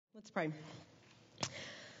Let's pray.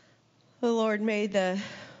 Oh Lord, may the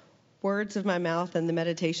words of my mouth and the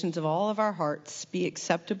meditations of all of our hearts be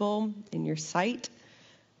acceptable in your sight,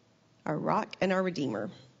 our rock and our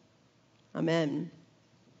redeemer. Amen.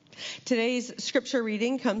 Today's scripture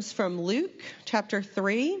reading comes from Luke chapter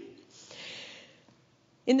 3.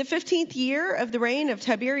 In the 15th year of the reign of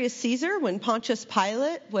Tiberius Caesar, when Pontius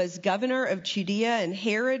Pilate was governor of Judea and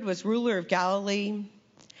Herod was ruler of Galilee,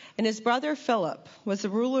 and his brother Philip was the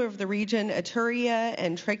ruler of the region Iturea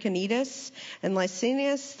and Trachonitis, and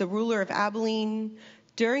Lysanias the ruler of Abilene,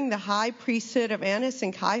 during the high priesthood of Annas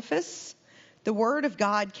and Caiaphas, the word of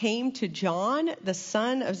God came to John, the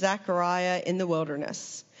son of Zechariah, in the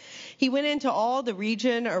wilderness. He went into all the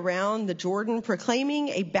region around the Jordan, proclaiming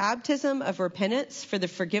a baptism of repentance for the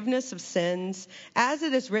forgiveness of sins, as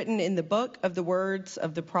it is written in the book of the words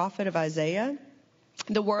of the prophet of Isaiah.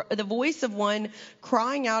 The voice of one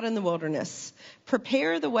crying out in the wilderness,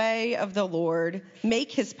 prepare the way of the Lord,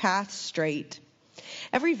 make his path straight.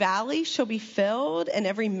 Every valley shall be filled, and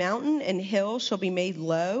every mountain and hill shall be made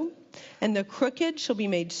low, and the crooked shall be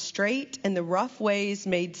made straight, and the rough ways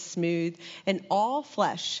made smooth, and all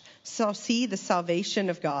flesh shall see the salvation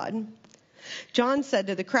of God. John said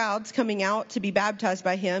to the crowds coming out to be baptized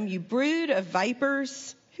by him, you brood of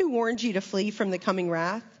vipers, who warned you to flee from the coming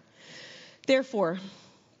wrath? Therefore,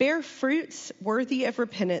 bear fruits worthy of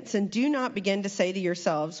repentance, and do not begin to say to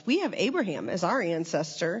yourselves, we have Abraham as our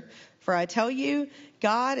ancestor. For I tell you,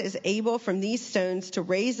 God is able from these stones to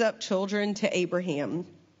raise up children to Abraham.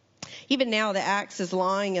 Even now the axe is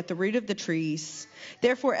lying at the root of the trees.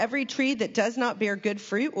 Therefore, every tree that does not bear good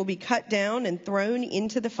fruit will be cut down and thrown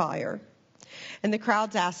into the fire. And the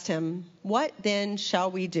crowds asked him, what then shall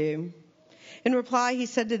we do? In reply, he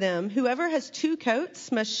said to them, whoever has 2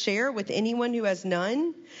 coats must share with anyone who has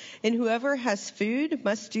none, and whoever has food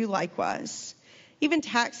must do likewise. Even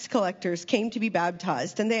tax collectors came to be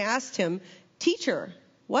baptized, and they asked him, Teacher,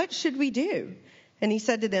 what should we do? And he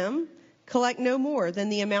said to them, collect no more than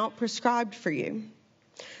the amount prescribed for you.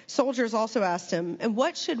 Soldiers also asked him, and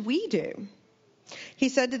what should we do? He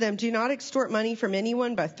said to them, do not extort money from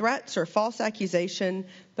anyone by threats or false accusation,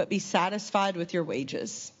 but be satisfied with your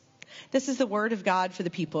wages. This is the word of God for the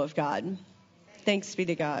people of God. Thanks be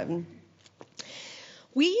to God.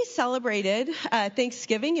 We celebrated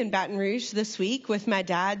Thanksgiving in Baton Rouge this week with my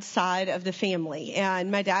dad's side of the family.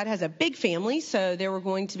 And my dad has a big family, so there were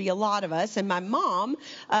going to be a lot of us. And my mom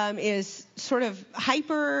is sort of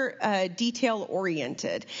hyper detail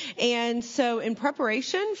oriented. And so in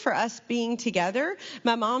preparation for us being together,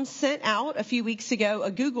 my mom sent out a few weeks ago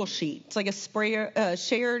a Google sheet. It's like a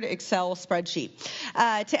shared Excel spreadsheet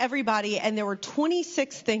to everybody. And there were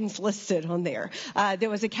 26 things listed on there. There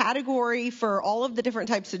was a category for all of the different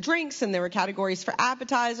types of drinks, and there were categories for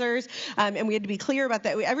appetizers, and we had to be clear about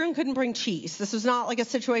that. Everyone couldn't bring cheese. This was not like a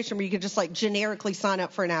situation where you could just like generically sign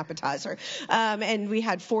up for an appetizer. And we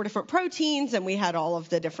had 4 different proteins, and we had all of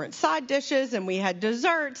the different side dishes, and we had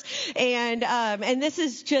desserts, and this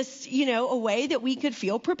is just, a way that we could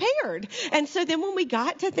feel prepared. And so then when we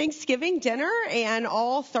got to Thanksgiving dinner and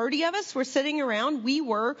all 30 of us were sitting around, we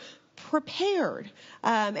were prepared.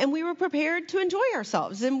 And we were prepared to enjoy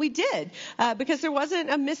ourselves. And we did, because there wasn't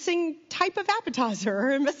a missing type of appetizer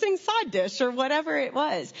or a missing side dish or whatever it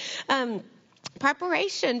was.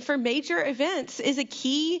 Preparation for major events is a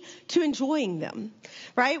key to enjoying them,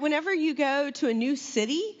 right? Whenever you go to a new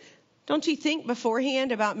city, don't you think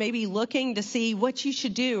beforehand about maybe looking to see what you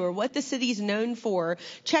should do or what the city is known for,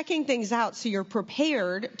 checking things out so you're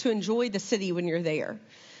prepared to enjoy the city when you're there?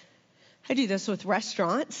 I do this with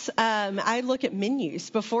restaurants. I look at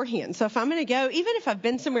menus beforehand. So if I'm going to go, even if I've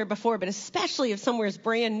been somewhere before, but especially if somewhere is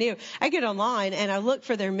brand new, I get online and I look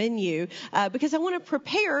for their menu because I want to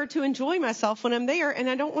prepare to enjoy myself when I'm there. And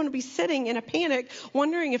I don't want to be sitting in a panic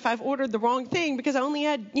wondering if I've ordered the wrong thing because I only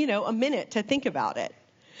had, a minute to think about it.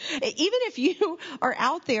 Even if you are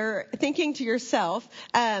out there thinking to yourself,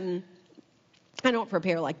 I don't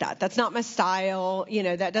prepare like that. That's not my style.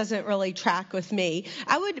 That doesn't really track with me.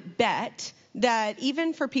 I would bet that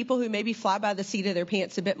even for people who maybe fly by the seat of their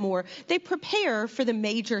pants a bit more, they prepare for the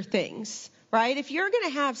major things, right? If you're going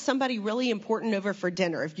to have somebody really important over for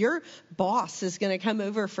dinner, if your boss is going to come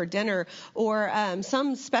over for dinner or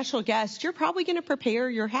some special guest, you're probably going to prepare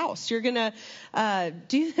your house. You're going to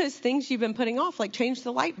do those things you've been putting off, like change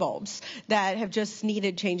the light bulbs that have just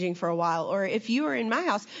needed changing for a while. Or if you are in my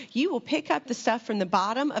house, you will pick up the stuff from the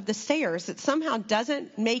bottom of the stairs that somehow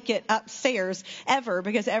doesn't make it upstairs ever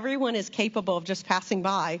because everyone is capable of just passing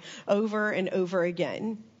by over and over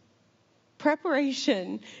again.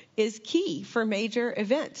 Preparation is key for major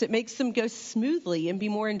events. It makes them go smoothly and be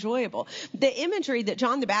more enjoyable. The imagery that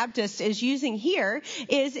John the Baptist is using here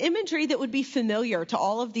is imagery that would be familiar to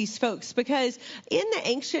all of these folks, because in the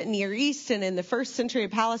ancient Near East and in the first century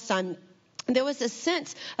of Palestine, there was a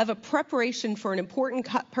sense of a preparation for an important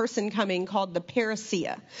person coming called the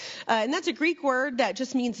parousia. And that's a Greek word that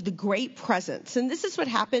just means the great presence. And this is what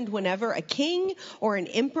happened whenever a king or an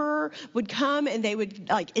emperor would come and they would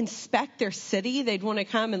inspect their city. They'd want to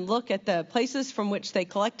come and look at the places from which they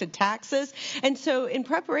collected taxes. And so in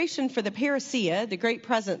preparation for the parousia, the great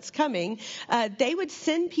presence coming, they would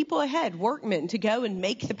send people ahead, workmen, to go and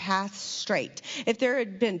make the path straight. If there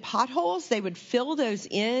had been potholes, they would fill those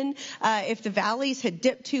in. If the valleys had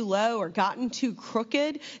dipped too low or gotten too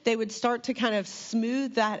crooked, they would start to kind of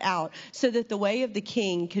smooth that out so that the way of the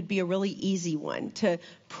king could be a really easy one to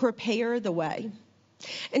prepare the way.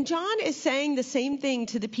 And John is saying the same thing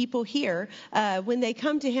to the people here when they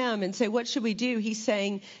come to him and say, what should we do? He's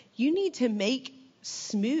saying, you need to make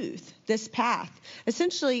smooth this path.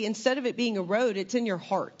 Essentially, instead of it being a road, it's in your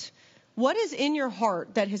heart. What is in your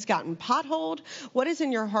heart that has gotten potholed? What is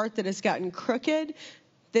in your heart that has gotten crooked,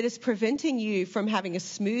 that is preventing you from having a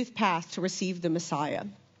smooth path to receive the Messiah?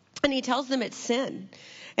 And he tells them it's sin.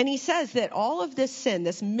 And he says that all of this sin,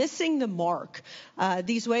 this missing the mark,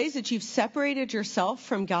 these ways that you've separated yourself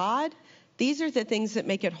from God, these are the things that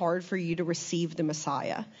make it hard for you to receive the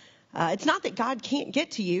Messiah. It's not that God can't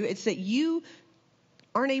get to you. It's that you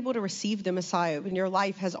aren't able to receive the Messiah when your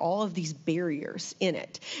life has all of these barriers in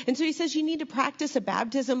it. And so he says you need to practice a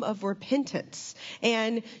baptism of repentance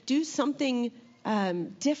and do something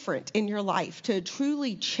different in your life to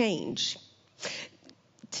truly change.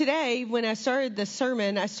 Today, when I started this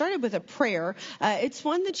sermon, I started with a prayer. It's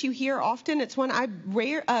one that you hear often. It's one I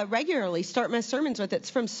regularly start my sermons with. It's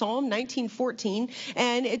from Psalm 19:14,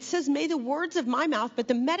 and it says, "May the words of my mouth, but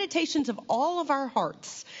the meditations of all of our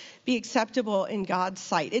hearts be acceptable in God's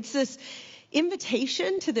sight." It's this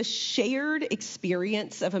invitation to the shared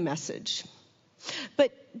experience of a message.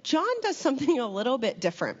 But John does something a little bit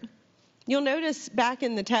different. You'll notice back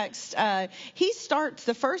in the text, he starts,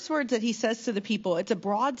 the first words that he says to the people, it's a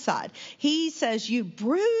broadside. He says, "You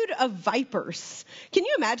brood of vipers." Can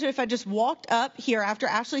you imagine if I just walked up here after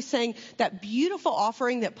Ashley sang that beautiful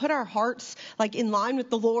offering that put our hearts in line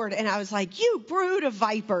with the Lord, and I was like, "You brood of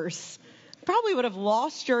vipers"? Probably would have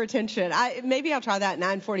lost your attention. Maybe I'll try that at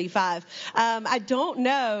 9:45. I don't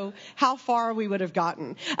know how far we would have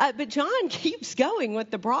gotten. But John keeps going with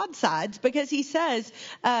the broadsides because he says,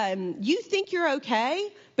 you think you're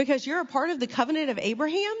okay because you're a part of the covenant of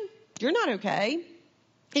Abraham? You're not okay.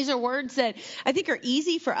 These are words that I think are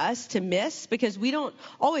easy for us to miss because we don't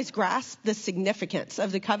always grasp the significance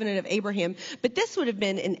of the covenant of Abraham. But this would have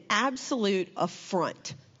been an absolute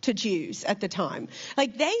affront to Jews at the time.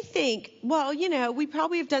 They think, well, we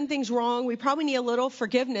probably have done things wrong. We probably need a little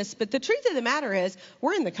forgiveness. But the truth of the matter is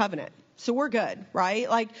we're in the covenant. So we're good, right?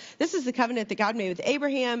 This is the covenant that God made with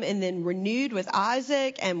Abraham and then renewed with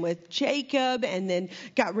Isaac and with Jacob and then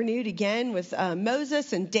got renewed again with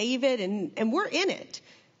Moses and David. And we're in it.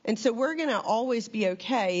 And so we're going to always be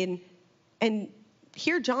okay. And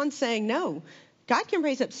here John's saying, no, God can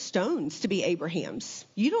raise up stones to be Abraham's.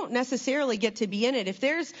 You don't necessarily get to be in it. If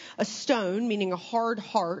there's a stone, meaning a hard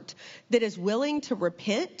heart, that is willing to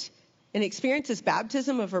repent and experience this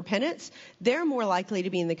baptism of repentance, they're more likely to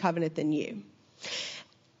be in the covenant than you.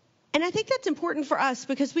 And I think that's important for us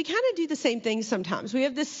because we kind of do the same thing sometimes. We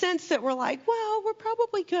have this sense that we're like, well, we're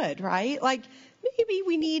probably good, right? Maybe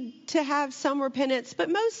we need to have some repentance, but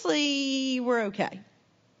mostly we're okay.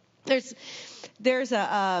 There's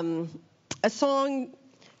a song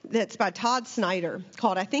that's by Todd Snyder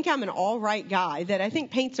called "I Think I'm an All Right Guy" that I think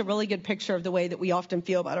paints a really good picture of the way that we often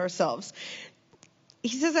feel about ourselves.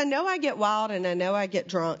 He says, "I know I get wild and I know I get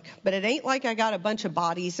drunk, but it ain't like I got a bunch of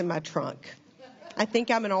bodies in my trunk. I think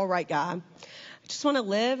I'm an all right guy. I just want to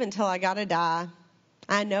live until I gotta die.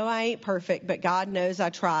 I know I ain't perfect, but God knows I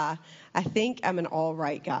try. I think I'm an all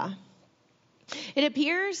right guy." It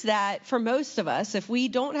appears that for most of us, if we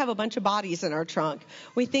don't have a bunch of bodies in our trunk,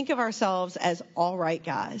 we think of ourselves as all right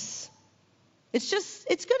guys. It's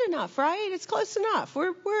good enough, right? It's close enough.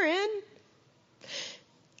 We're in.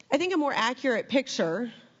 I think a more accurate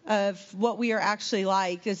picture of what we are actually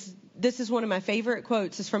like is, this is one of my favorite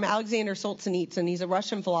quotes. It's from Alexander Solzhenitsyn. He's a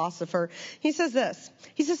Russian philosopher. He says this.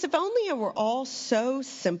 He says, "If only it were all so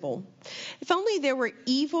simple. If only there were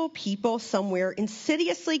evil people somewhere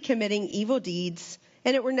insidiously committing evil deeds,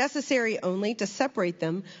 and it were necessary only to separate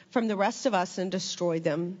them from the rest of us and destroy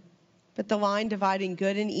them. But the line dividing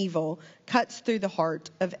good and evil cuts through the heart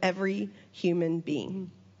of every human being."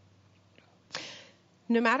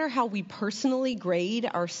 no matter how we personally grade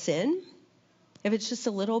our sin, if it's just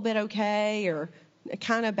a little bit okay or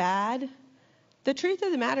kind of bad, the truth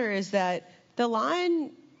of the matter is that the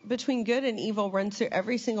line between good and evil runs through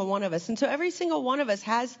every single one of us. And so every single one of us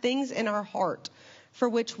has things in our heart for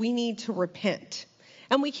which we need to repent.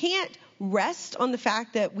 And we can't rest on the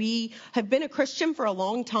fact that we have been a Christian for a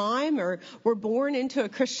long time or were born into a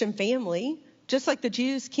Christian family, just like the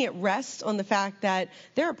Jews can't rest on the fact that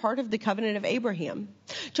they're a part of the covenant of Abraham.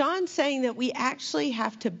 John's saying that we actually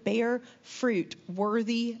have to bear fruit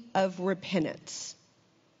worthy of repentance.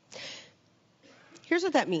 Here's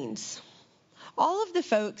what that means. All of the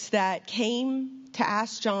folks that came to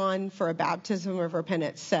ask John for a baptism of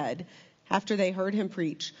repentance said, after they heard him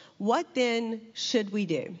preach, "What then should we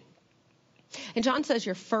do?" And John says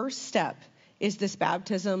your first step is this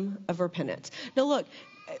baptism of repentance. Now look,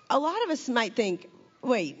 a lot of us might think,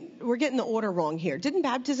 wait, we're getting the order wrong here. Didn't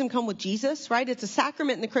baptism come with Jesus, right? It's a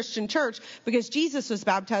sacrament in the Christian church because Jesus was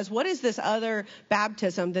baptized. What is this other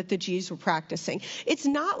baptism that the Jews were practicing? It's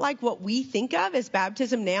not like what we think of as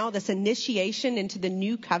baptism now, this initiation into the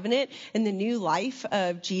new covenant and the new life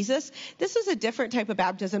of Jesus. This is a different type of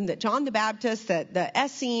baptism that John the Baptist, that the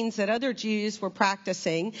Essenes, that other Jews were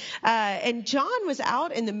practicing. And John was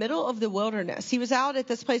out in the middle of the wilderness. He was out at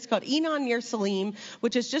this place called Enon near Salim,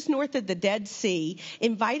 which is just north of the Dead Sea,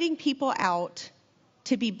 inviting people out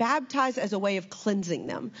to be baptized as a way of cleansing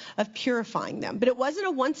them, of purifying them. But it wasn't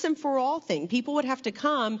a once and for all thing. People would have to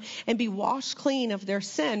come and be washed clean of their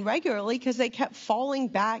sin regularly because they kept falling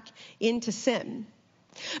back into sin.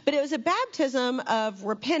 But it was a baptism of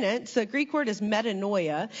repentance. The Greek word is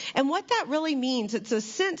metanoia. And what that really means, it's a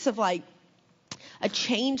sense of like a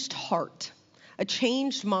changed heart, a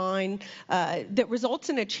changed mind that results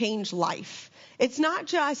in a changed life. It's not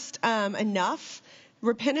just enough.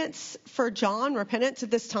 Repentance for John, repentance at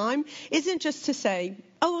this time, isn't just to say,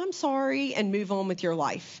 "Oh, I'm sorry," and move on with your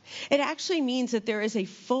life. It actually means that there is a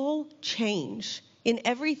full change in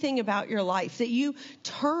everything about your life, that you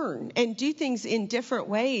turn and do things in different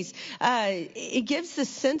ways. It gives the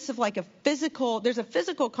sense of like there's a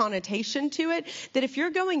physical connotation to it, that if you're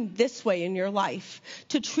going this way in your life,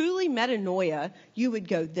 to truly metanoia, you would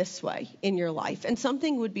go this way in your life, and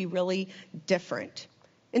something would be really different.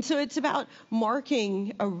 And so it's about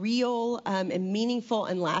marking a real and meaningful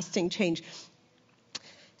and lasting change.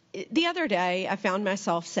 The other day, I found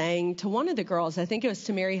myself saying to one of the girls, I think it was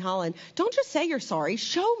to Mary Holland, "Don't just say you're sorry,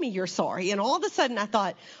 show me you're sorry." And all of a sudden I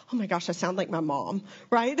thought, oh my gosh, I sound like my mom,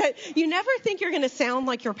 right? That you never think you're going to sound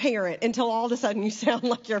like your parent until all of a sudden you sound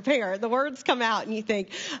like your parent. The words come out and you think,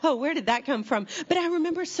 oh, where did that come from? But I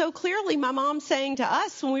remember so clearly my mom saying to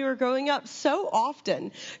us when we were growing up so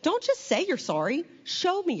often, "Don't just say you're sorry,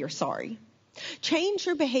 show me you're sorry." Change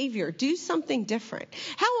your behavior. Do something different.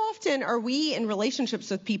 How often are we in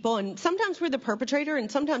relationships with people, and sometimes we're the perpetrator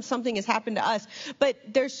and sometimes something has happened to us, but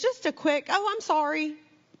there's just a quick, "Oh, I'm sorry."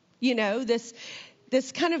 You know, this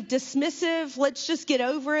kind of dismissive, let's just get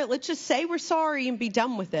over it. Let's just say we're sorry and be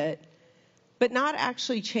done with it, but not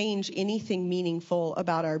actually change anything meaningful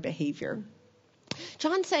about our behavior.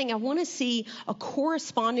 John's saying, I want to see a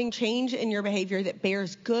corresponding change in your behavior that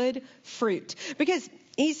bears good fruit. Because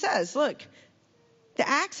he says, look, the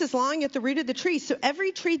axe is lying at the root of the tree, so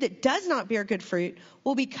every tree that does not bear good fruit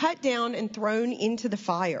will be cut down and thrown into the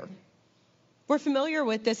fire. We're familiar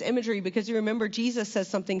with this imagery because you remember Jesus says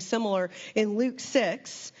something similar in Luke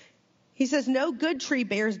 6. He says, "No good tree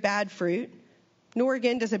bears bad fruit, nor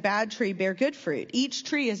again does a bad tree bear good fruit. Each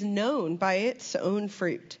tree is known by its own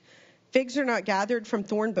fruit. Figs are not gathered from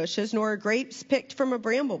thorn bushes, nor are grapes picked from a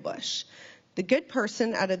bramble bush. The good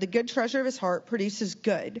person out of the good treasure of his heart produces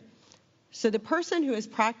good." So the person who has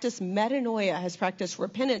practiced metanoia, has practiced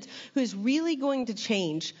repentance, who is really going to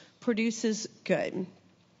change, produces good.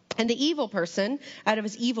 And the evil person, out of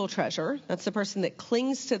his evil treasure, that's the person that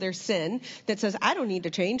clings to their sin, that says, "I don't need to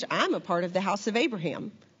change. I'm a part of the house of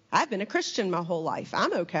Abraham. I've been a Christian my whole life.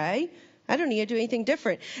 I'm okay. I don't need to do anything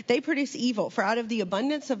different." They produce evil, for out of the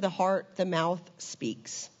abundance of the heart, the mouth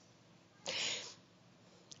speaks.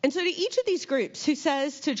 And so to each of these groups who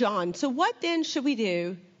says to John, "So what then should we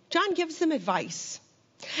do?" John gives them advice.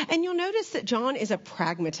 And you'll notice that John is a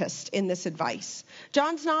pragmatist in this advice.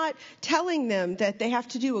 John's not telling them that they have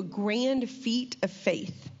to do a grand feat of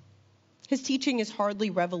faith. His teaching is hardly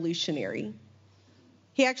revolutionary.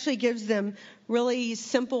 He actually gives them really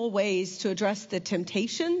simple ways to address the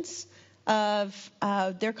temptations of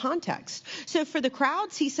their context. So for the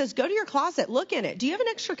crowds, he says, go to your closet, look in it. Do you have an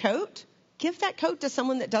extra coat? Give that coat to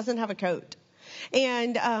someone that doesn't have a coat.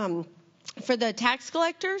 And For the tax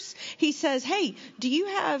collectors, he says, hey, do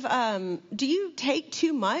you take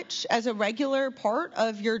too much as a regular part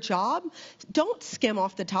of your job? Don't skim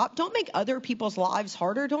off the top. Don't make other people's lives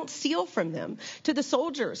harder. Don't steal from them. To the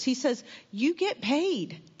soldiers, he says, you get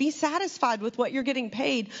paid. Be satisfied with what you're getting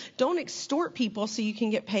paid. Don't extort people so you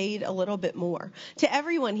can get paid a little bit more. To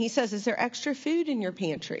everyone, he says, is there extra food in your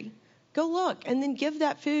pantry? Go look and then give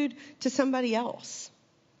that food to somebody else.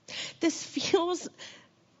 This feels,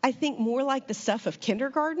 I think, more like the stuff of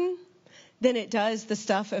kindergarten than it does the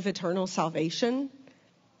stuff of eternal salvation.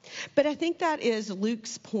 But I think that is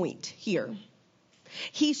Luke's point here.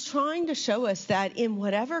 He's trying to show us that in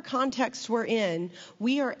whatever context we're in,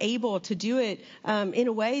 we are able to do it in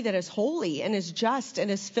a way that is holy and is just and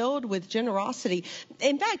is filled with generosity.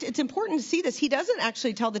 In fact, it's important to see this. He doesn't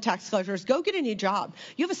actually tell the tax collectors, go get a new job.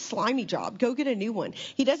 You have a slimy job. Go get a new one.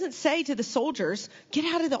 He doesn't say to the soldiers, get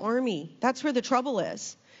out of the army. That's where the trouble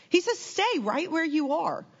is. He says, stay right where you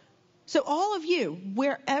are. So all of you,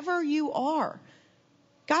 wherever you are,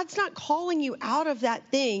 God's not calling you out of that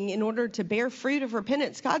thing in order to bear fruit of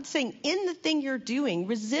repentance. God's saying in the thing you're doing,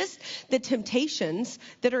 resist the temptations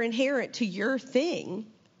that are inherent to your thing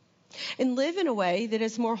and live in a way that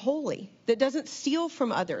is more holy, that doesn't steal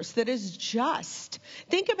from others, that is just.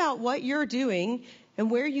 Think about what you're doing and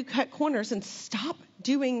where you cut corners and stop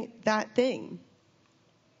doing that thing.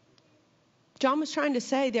 John was trying to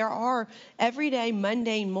say there are everyday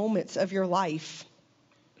mundane moments of your life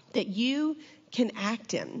that you can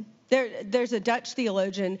act in. There's a Dutch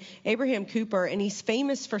theologian, Abraham Kuyper, and he's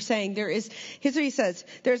famous for saying here's what he says,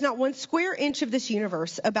 there's not one square inch of this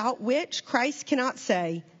universe about which Christ cannot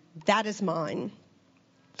say, that is mine.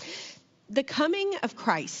 The coming of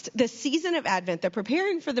Christ, the season of Advent, the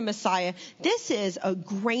preparing for the Messiah, this is a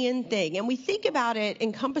grand thing. And we think about it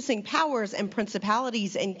encompassing powers and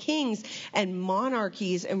principalities and kings and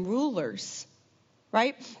monarchies and rulers,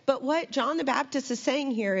 right? But what John the Baptist is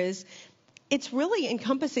saying here is it's really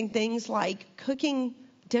encompassing things like cooking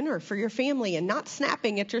dinner for your family and not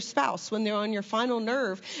snapping at your spouse when they're on your final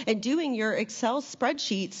nerve and doing your Excel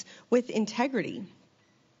spreadsheets with integrity.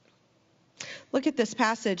 Look at this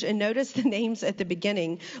passage and notice the names at the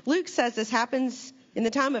beginning. Luke says this happens in the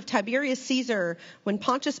time of Tiberius Caesar, when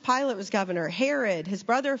Pontius Pilate was governor, Herod, his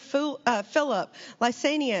brother Philip,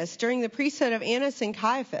 Lysanias, during the priesthood of Annas and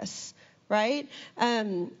Caiaphas, right?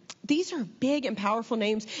 These are big and powerful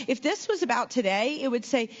names. If this was about today, it would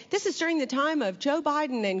say, this is during the time of Joe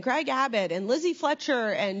Biden and Greg Abbott and Lizzie Fletcher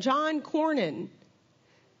and John Cornyn.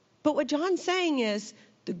 But what John's saying is,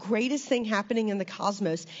 the greatest thing happening in the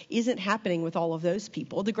cosmos isn't happening with all of those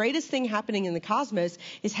people. The greatest thing happening in the cosmos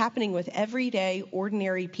is happening with everyday,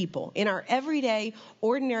 ordinary people in our everyday,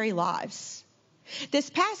 ordinary lives.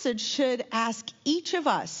 This passage should ask each of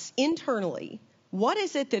us internally, what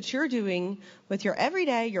is it that you're doing with your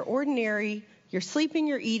everyday, your ordinary, you're sleeping,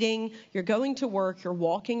 you're eating, you're going to work, you're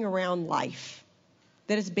walking around life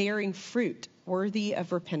that is bearing fruit worthy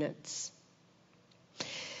of repentance?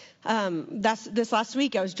 This last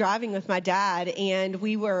week, I was driving with my dad, and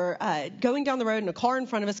we were going down the road, and a car in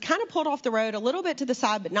front of us kind of pulled off the road a little bit to the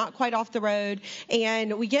side, but not quite off the road.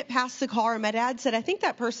 And we get past the car, and my dad said, I think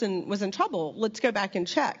that person was in trouble. Let's go back and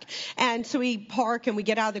check. And so we park, and we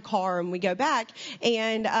get out of the car, and we go back,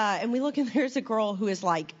 and we look, and there's a girl who is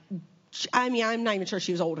like, I'm not even sure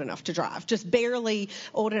she was old enough to drive, just barely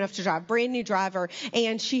old enough to drive, brand new driver,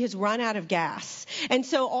 and she has run out of gas. And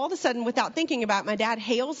so all of a sudden, without thinking about it, my dad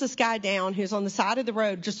hails this guy down who's on the side of the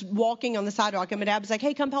road, just walking on the sidewalk, and my dad was like,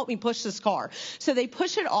 hey, come help me push this car. So they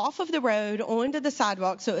push it off of the road onto the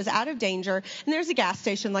sidewalk so it was out of danger, and there's a gas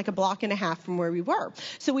station like a block and a half from where we were.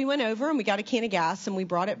 So we went over, and we got a can of gas, and we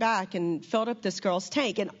brought it back and filled up this girl's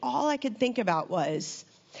tank, and all I could think about was,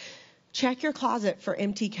 check your closet for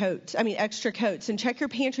extra coats, and check your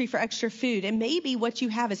pantry for extra food. And maybe what you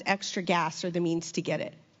have is extra gas or the means to get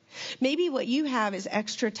it. Maybe what you have is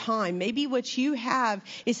extra time. Maybe what you have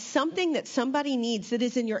is something that somebody needs that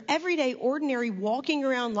is in your everyday, ordinary, walking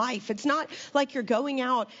around life. It's not like you're going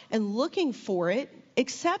out and looking for it,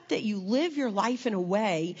 except that you live your life in a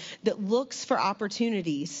way that looks for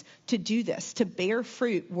opportunities to do this, to bear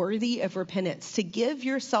fruit worthy of repentance, to give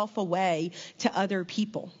yourself away to other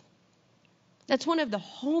people. That's one of the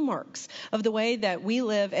hallmarks of the way that we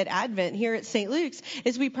live at Advent here at St. Luke's,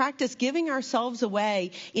 is we practice giving ourselves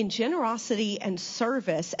away in generosity and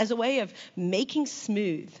service as a way of making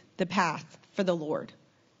smooth the path for the Lord.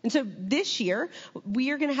 And so this year,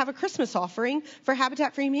 we are going to have a Christmas offering for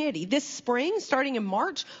Habitat for Humanity. This spring, starting in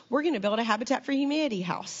March, we're going to build a Habitat for Humanity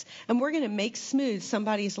house, and we're going to make smooth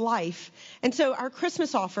somebody's life. And so our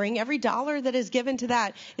Christmas offering, every dollar that is given to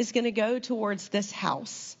that is going to go towards this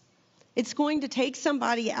house. It's going to take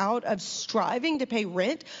somebody out of striving to pay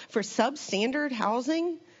rent for substandard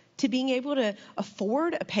housing to being able to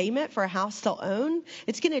afford a payment for a house they'll own.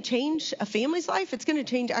 It's going to change a family's life. It's going to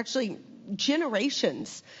change actually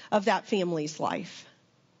generations of that family's life.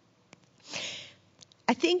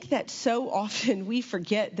 I think that so often we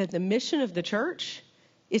forget that the mission of the church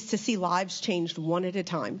is to see lives changed one at a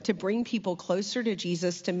time, to bring people closer to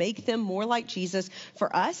Jesus, to make them more like Jesus,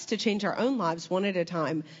 for us to change our own lives one at a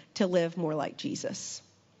time, to live more like Jesus.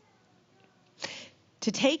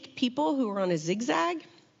 To take people who are on a zigzag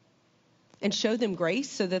and show them grace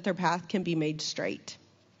so that their path can be made straight.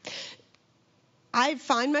 I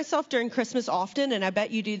find myself during Christmas often, and I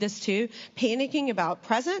bet you do this too, panicking about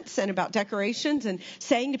presents and about decorations and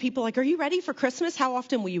saying to people like, are you ready for Christmas? How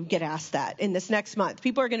often will you get asked that in this next month?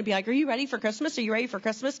 People are going to be like, are you ready for Christmas? Are you ready for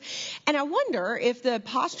Christmas? And I wonder if the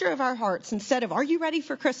posture of our hearts, instead of, are you ready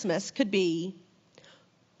for Christmas, could be,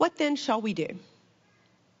 what then shall we do?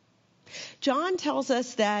 John tells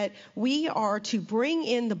us that we are to bring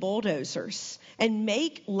in the bulldozers and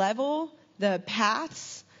make level the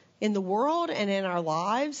paths in the world and in our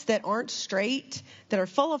lives that aren't straight, that are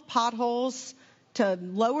full of potholes, to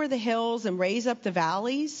lower the hills and raise up the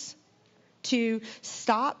valleys, to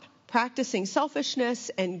stop practicing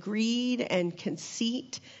selfishness and greed and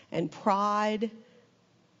conceit and pride,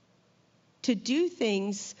 to do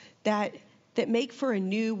things that make for a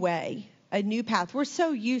new way, a new path. We're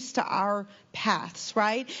so used to our paths,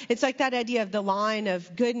 right? It's like that idea of the line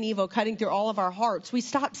of good and evil cutting through all of our hearts. We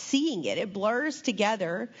stop seeing it. It blurs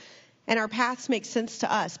together, and our paths make sense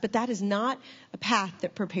to us. But that is not a path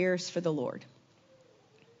that prepares for the Lord.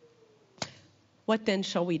 What then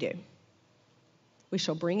shall we do? We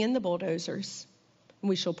shall bring in the bulldozers, and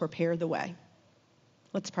we shall prepare the way.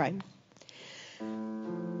 Let's pray.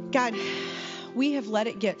 God, we have let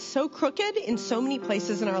it get so crooked in so many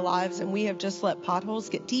places in our lives, and we have just let potholes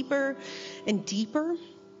get deeper and deeper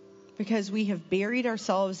because we have buried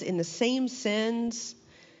ourselves in the same sins,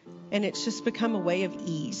 and it's just become a way of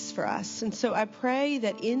ease for us. And so I pray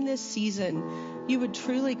that in this season, you would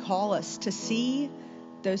truly call us to see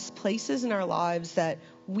those places in our lives that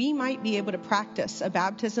we might be able to practice a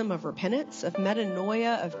baptism of repentance, of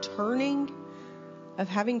metanoia, of turning, of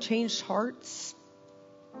having changed hearts,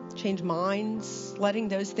 change minds, letting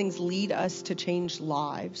those things lead us to change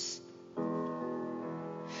lives.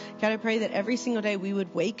 God, I pray that every single day we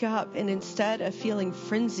would wake up and instead of feeling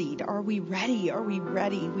frenzied, are we ready? Are we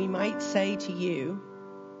ready? We might say to you,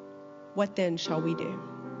 what then shall we do?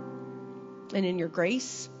 And in your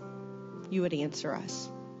grace, you would answer us.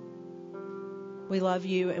 We love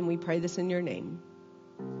you and we pray this in your name.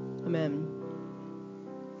 Amen.